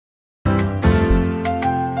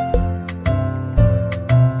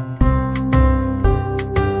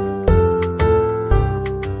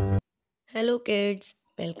Hello kids,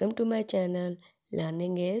 welcome to my channel.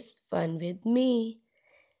 Learning is fun with me.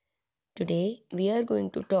 Today we are going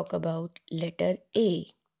to talk about letter A.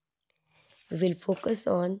 We will focus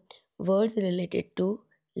on words related to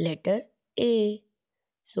letter A.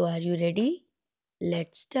 So are you ready?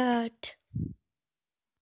 Let's start.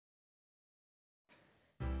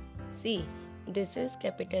 See, this is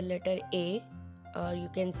capital letter A, or you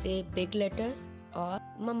can say big letter or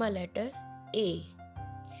mama letter A.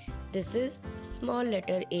 This is small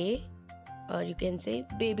letter A, or you can say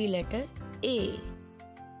baby letter A.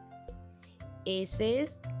 A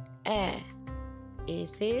says air. A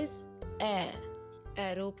says air.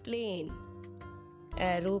 Aeroplane.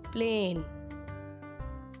 Aeroplane.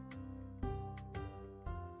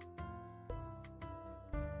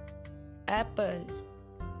 Apple.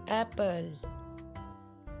 Apple.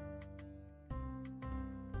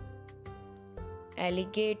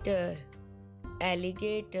 Alligator.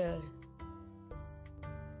 Alligator.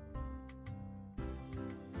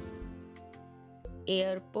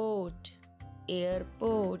 Airport.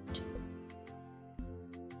 Airport.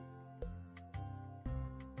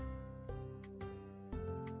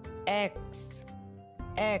 X.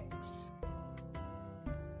 X.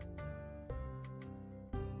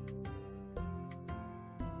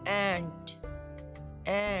 Ant.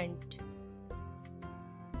 Ant.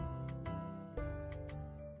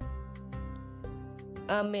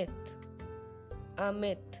 Amit.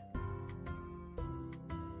 Amit.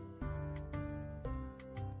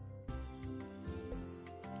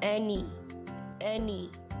 Annie. Annie.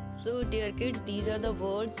 So dear kids, these are the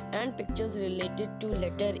words and pictures related to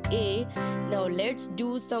letter A. Now let's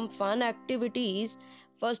do some fun activities.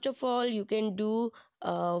 First of all, you can do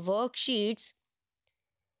worksheets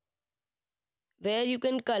where you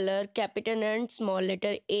can color capital and small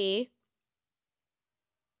letter A.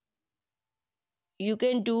 You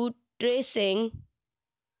can do tracing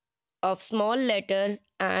of small letter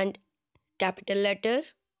and capital letter.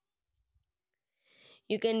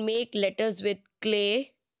 You can make letters with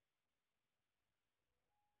clay.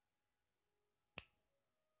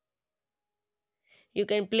 You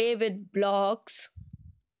can play with blocks.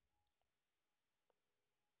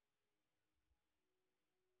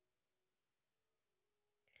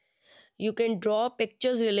 You can draw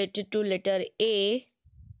pictures related to letter A.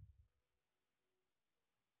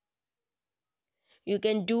 You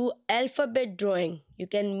can do alphabet drawing. You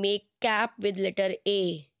can make cap with letter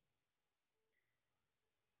A.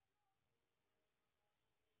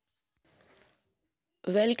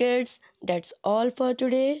 Well kids, that's all for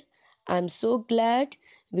today. I'm so glad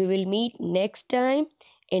we will meet next time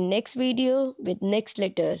in next video with next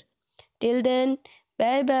letter. Till then,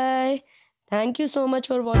 bye bye. Thank you so much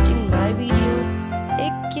for watching my video.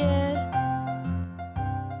 Take care.